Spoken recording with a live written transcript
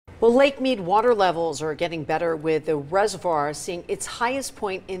Well, Lake Mead water levels are getting better, with the reservoir seeing its highest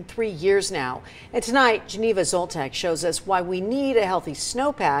point in 3 years now. And tonight, Geneva Zoltek shows us why we need a healthy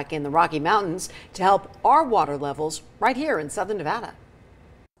snowpack in the Rocky Mountains to help our water levels right here in southern Nevada.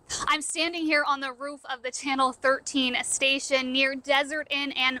 I'm standing here on the roof of the Channel 13 station near Desert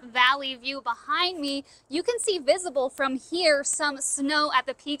Inn and Valley View. Behind me, you can see visible from here some snow at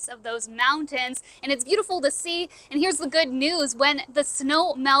the peaks of those mountains, and it's beautiful to see. And here's the good news: when the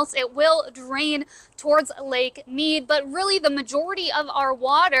snow melts, it will drain towards Lake Mead, but really the majority of our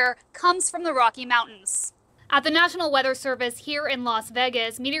water comes from the Rocky Mountains. At the National Weather Service here in Las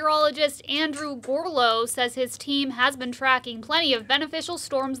Vegas, meteorologist Andrew Gorlow says his team has been tracking plenty of beneficial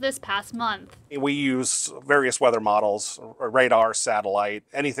storms this past month. We use various weather models, radar, satellite,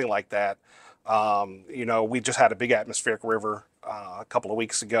 anything like that. We just had a big atmospheric river a couple of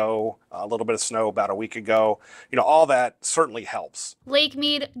weeks ago, a little bit of snow about a week ago. All that certainly helps. Lake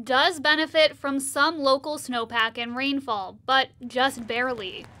Mead does benefit from some local snowpack and rainfall, but just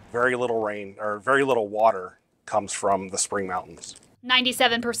barely. Very little rain or very little water comes from the Spring Mountains.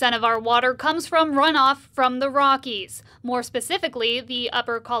 97% of our water comes from runoff from the Rockies, more specifically the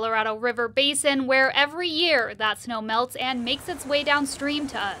upper Colorado River Basin, where every year that snow melts and makes its way downstream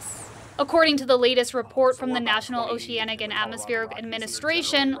to us. According to the latest report from the National Oceanic and Atmospheric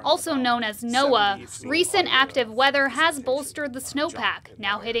Administration, also known as NOAA, recent active weather has bolstered the snowpack,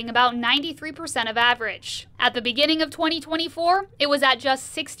 now hitting about 93% of average. At the beginning of 2024, it was at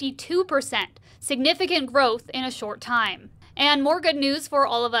just 62%, significant growth in a short time. And more good news for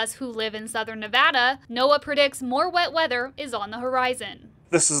all of us who live in southern Nevada: NOAA predicts more wet weather is on the horizon.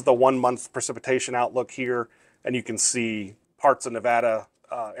 This is the 1 month precipitation outlook here, and you can see parts of Nevada,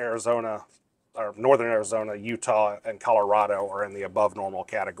 Arizona, or northern Arizona, Utah, and Colorado are in the above normal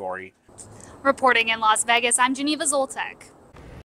category. Reporting in Las Vegas, I'm Geneva Zoltek.